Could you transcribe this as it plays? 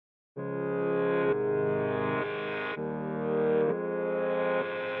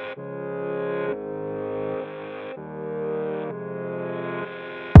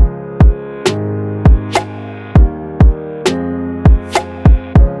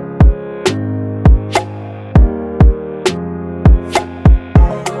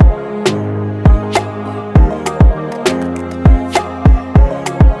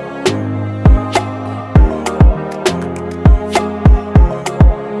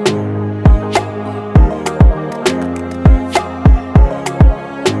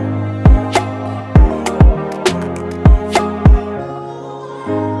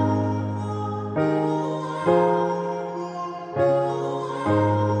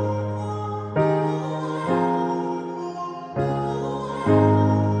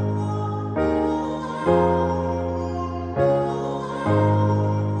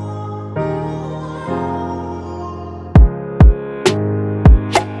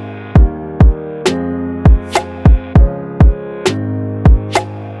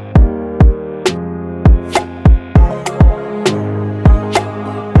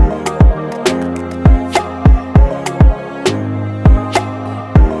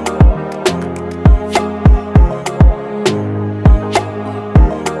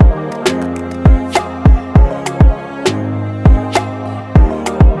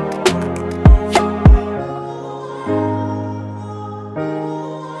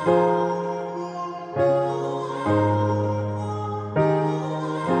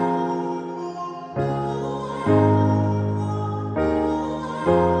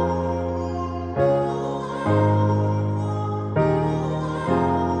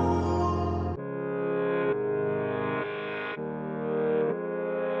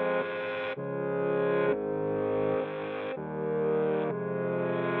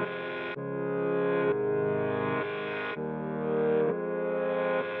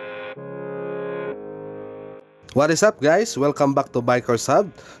What is up guys? Welcome back to Bikers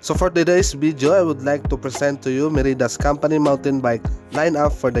Hub. So for today's video, I would like to present to you Merida's company mountain bike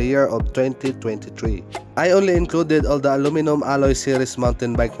lineup for the year of 2023. I only included all the aluminum alloy series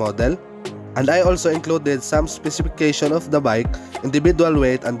mountain bike model, and I also included some specification of the bike, individual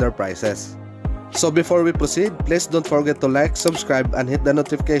weight and their prices. So before we proceed, please don't forget to like, subscribe and hit the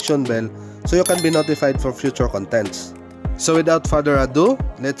notification bell so you can be notified for future contents. So without further ado,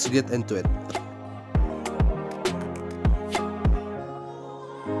 let's get into it.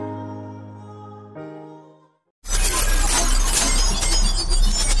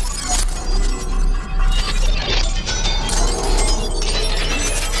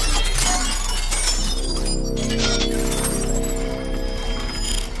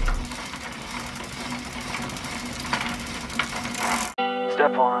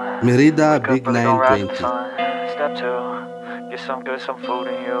 Step 1, Merida wake Big up early, gon' rise 920. the sun. Step 2, get some good, some food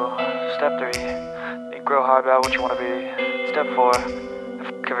in you. Step 3, think real hard about what you wanna be. Step 4,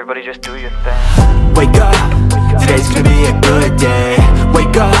 everybody just do your thing. Wake up, today's gonna be a good day.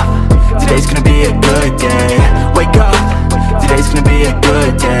 Wake up, today's gonna be a good day. Wake up, today's gonna be a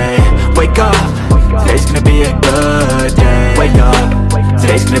good day. Wake up, today's gonna be a good day. Wake up,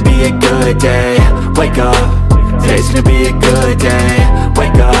 today's gonna be a good day. Wake up, today's gonna be a good day.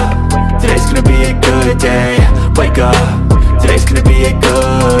 Wake up, today's gonna be a good day. Wake up, today's gonna be a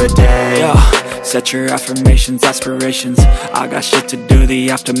good day. Yo, set your affirmations, aspirations. I got shit to do, the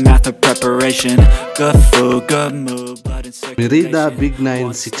aftermath of preparation. Good food, good mood, blood and circulation. Merida Big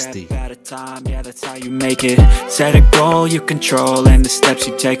 960. At a time, yeah, that's how you make it. Set a goal you control and the steps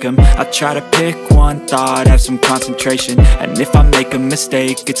you take them. I try to pick one thought, have some concentration. And if I make a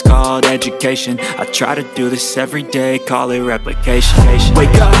mistake, it's called education. I try to do this every day, call it replication.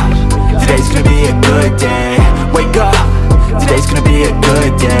 Wake up, today's gonna be a good day. Wake up, today's gonna be a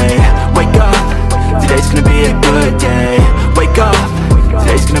good day. Wake up, today's gonna be a good day. Wake up,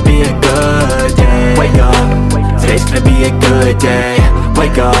 today's gonna be a good day. Wake up, today's gonna be a good day.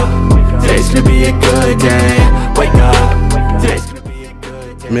 Wake up, today's gonna be a good day. Wake up, today's gonna be a good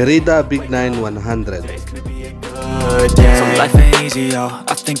day. Merida Big 9 100. So life ain't easy, yo.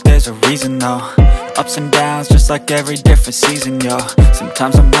 I think there's a reason, though. Ups and downs, just like every different season, yo.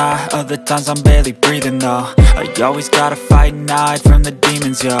 Sometimes I'm high, other times I'm barely breathing, though. I always gotta fight and hide from the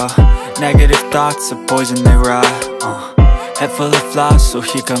demons, yo. Negative thoughts are poison, they rot. Head full of flies, so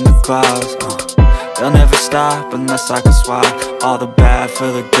here come the clouds. They'll never stop unless I can swap all the bad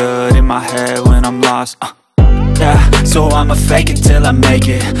for the good in my head when I'm lost. Yeah, so I'ma fake it till I make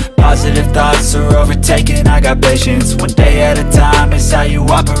it. Positive thoughts are overtaken, I got patience. One day at a time is how you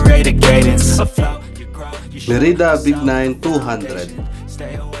operate a cadence. Merida Big 9 200.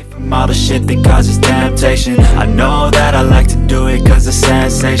 Stay away from all the shit that causes temptation. I know that I like to do it cause it's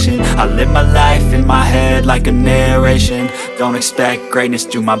sensation. I live my life in my head like a narration. Don't expect greatness,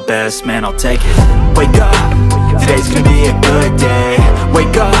 do my best, man, I'll take it. Wake up, today's gonna be a good day.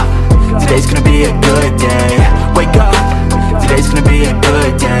 Wake up, today's gonna be a good day. Wake up, today's gonna be a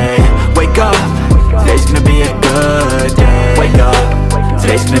good day. Wake up, today's gonna be a good day. Wake up,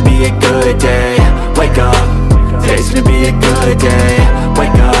 today's gonna be a good day. Wake up, today's gonna be a good day.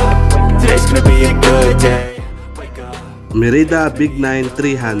 Wake up, today's gonna be a good day. Wake up. Merida Big 9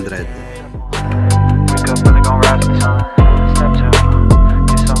 300. Wake up early, gon' rise the sun. Step 2,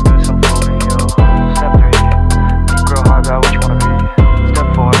 get some good, some food in you. Step 3, think real hard about what you wanna be. Step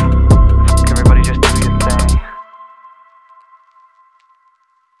 4, everybody just do your thing.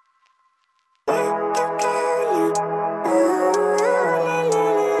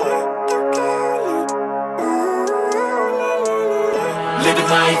 Living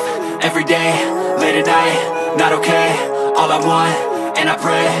life, every day, late at night, not okay. All I want, and I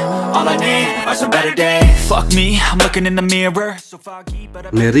pray, all I need are some better days. Fuck me, I'm looking in the mirror, so foggy, but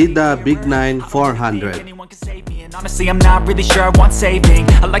I Merida Big 9 400. anyone can save me, and honestly I'm not really sure I want saving.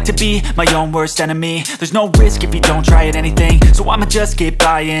 I like to be my own worst enemy. There's no risk if you don't try at anything, so I'ma just keep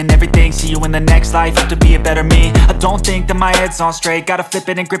buying everything. See you in the next life, have to be a better me. I don't think that my head's on straight, gotta flip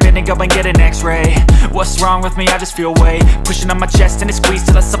it and grip it and go and get an x-ray. What's wrong with me? I just feel weight pushing on my chest and it squeezes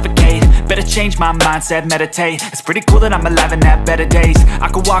till I suffocate. Better change my mindset, meditate. It's pretty cool that I'm alive and have better days. I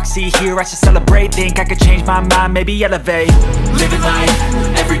could walk, see, hear, I should celebrate. Think I could change my mind, maybe elevate. living life,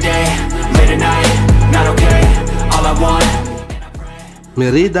 every day, late at night, not okay. All I want,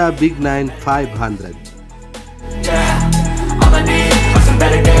 Merida Big 9 500. yeah, all I need are some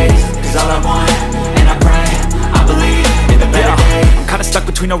better days. Cause all I want, and I pray, I believe in the better days. I'm kinda stuck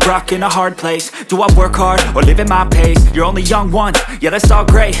between between a rock and a hard place. Do I work hard or live at my pace? You're only young once, yeah that's all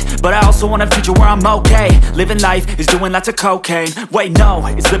great, but I also want a future where I'm okay. Living life is doing lots of cocaine. Wait no,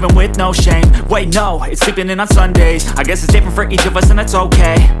 it's living with no shame. Wait no, it's sleeping in on Sundays. I guess it's different for each of us and that's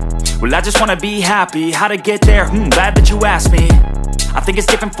okay. Well I just wanna be happy, how to get there? Glad that you asked me. I think it's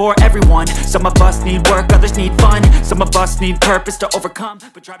different for everyone. Some of us need work, others need fun. Some of us need purpose to overcome,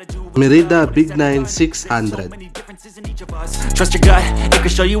 but try to do Merida Big 9 600. Trust your gut, it can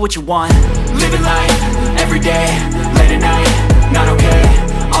show you what you want. Living life, every day, late at night, not okay.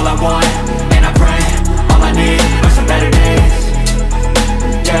 All I want, and I pray, all I need are some better days.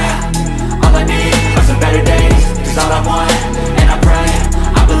 Yeah, all I need are some better days. Cause all I want, and I pray,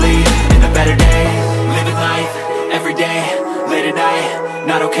 I believe in the better days. Living life, every day, late at night,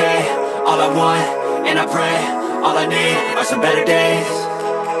 not okay. All I want, and I pray, all I need are some better days.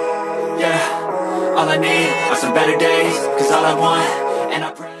 Yeah, all I need are some better days. Cause all I want, and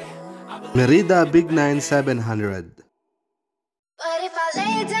I pray, I believe. Merida Big 9 700. But if I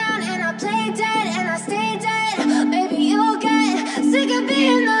lay down and I play dead and I stay dead, maybe you'll get sick of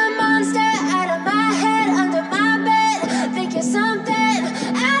being the monster out of my head, under my bed. Think you're something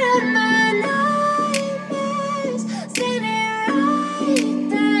out of my nightmares, standing right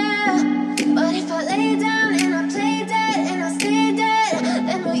there. But if I lay down and I play dead and I stay dead,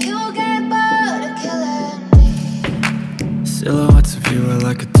 then will you get bored of killing me? Silhouettes of you are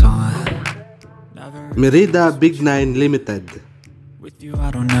like a taunt. Merida Big 9 Limited. With you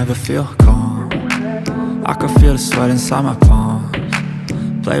I don't ever feel calm. I can feel the sweat inside my palms.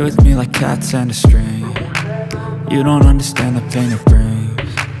 Play with me like cats and a string. You don't understand the pain it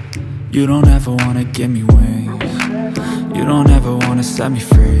brings. You don't ever wanna give me wings. You don't ever wanna set me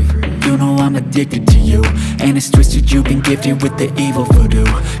free. You know I'm addicted to you, and it's twisted, you've been gifted with the evil voodoo.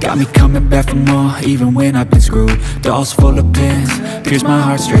 Got me coming back for more, even when I've been screwed. Dolls full of pins, pierce my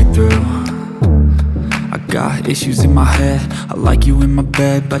heart straight through. I got issues in my head, I like you in my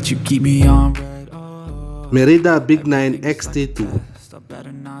bed, but you keep me on red. Merida Big 9 XT2. I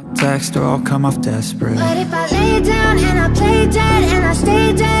better not text or I'll come off desperate. But if I lay down and I play dead and I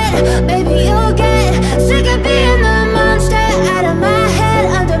stay dead, baby you'll get sick of being the monster out of my head,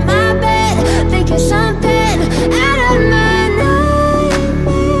 under my bed. Think you're something out of my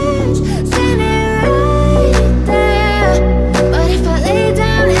nightmares, standing right there. But if I lay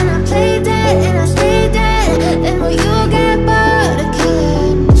down and I play dead and I stay dead, then will you get bored of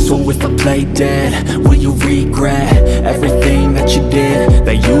killing me? So if I play dead, will you regret everything that you did,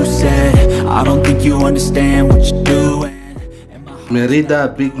 that you said? I don't think you understand what you're doing. Merida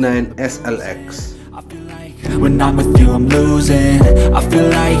Big 9 SLX. I feel like when I'm with you I'm losing. I feel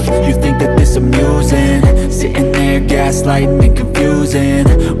like you think that this amusing, sitting there gaslighting and confusing.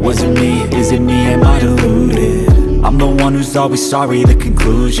 Was it me? Is it me? Am I deluded? I'm the one who's always sorry, the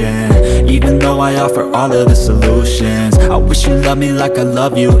conclusion. Even though I offer all of the solutions, I wish you loved me like I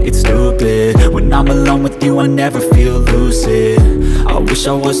love you, it's stupid. When I'm alone with you I never feel lucid. I wish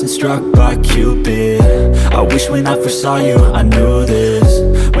I wasn't struck by Cupid. I wish when I first saw you I knew this.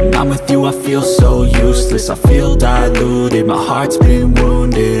 When I'm with you I feel so useless, I feel diluted, my heart's been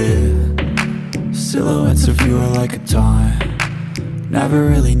wounded. Silhouettes of you are like a taunt. Never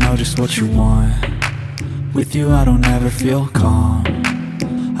really know just what you want. With you I don't ever feel calm.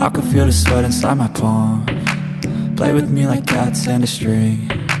 I can feel the sweat inside my palms. Play with me like cats and a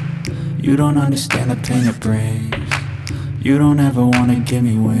string. You don't understand the pain it brings. You don't ever wanna give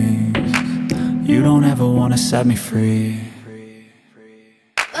me wings. You don't ever wanna set me free.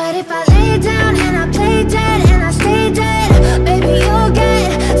 But if I lay down and I play dead and I stay dead, baby you'll get